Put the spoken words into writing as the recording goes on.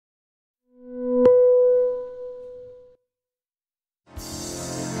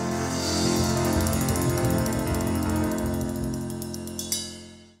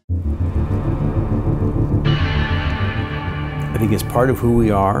It's part of who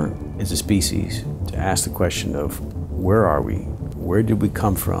we are as a species to ask the question of where are we? Where did we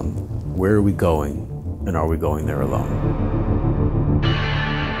come from? Where are we going? And are we going there alone?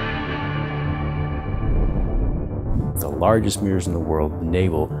 The largest mirrors in the world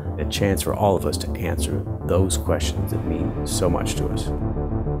enable a chance for all of us to answer those questions that mean so much to us.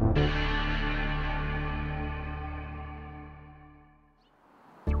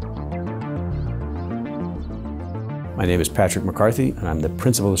 My name is Patrick McCarthy, and I'm the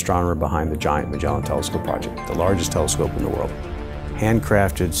principal astronomer behind the giant Magellan Telescope project, the largest telescope in the world.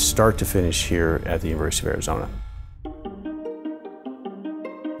 Handcrafted start to finish here at the University of Arizona.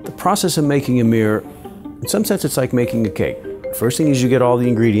 The process of making a mirror, in some sense, it's like making a cake. The first thing is you get all the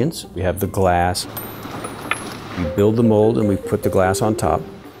ingredients. We have the glass. You build the mold and we put the glass on top.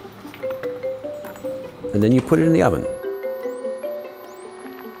 And then you put it in the oven.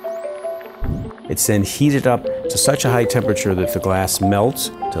 It's then heated up to such a high temperature that the glass melts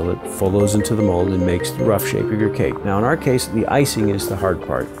until it follows into the mold and makes the rough shape of your cake. Now in our case, the icing is the hard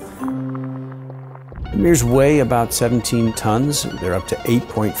part. The mirrors weigh about 17 tons. They're up to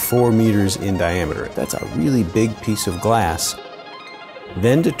 8.4 meters in diameter. That's a really big piece of glass.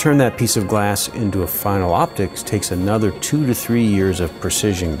 Then to turn that piece of glass into a final optics takes another 2 to 3 years of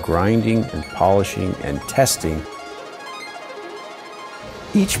precision grinding and polishing and testing.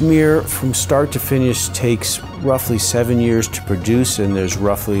 Each mirror from start to finish takes roughly 7 years to produce, and there's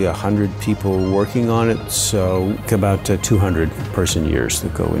roughly 100 people working on it, so about 200 person years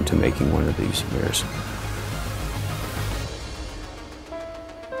that go into making one of these mirrors.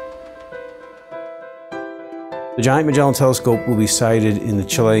 The Giant Magellan Telescope will be sited in the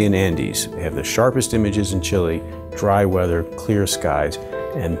Chilean Andes. They have the sharpest images in Chile, dry weather, clear skies,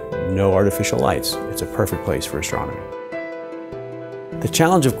 and no artificial lights. It's a perfect place for astronomy. The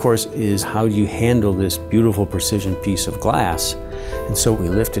challenge, of course, is how do you handle this beautiful precision piece of glass? And so we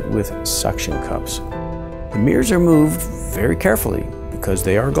lift it with suction cups. The mirrors are moved very carefully because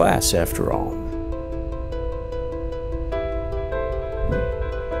they are glass after all.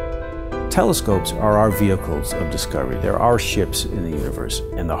 Telescopes are our vehicles of discovery. They're our ships in the universe.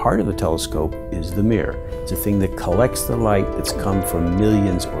 And the heart of the telescope is the mirror. It's a thing that collects the light that's come from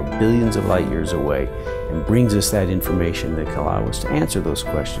millions or billions of light years away and brings us that information that can allow us to answer those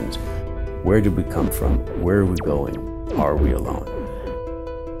questions. Where did we come from? Where are we going? Are we alone?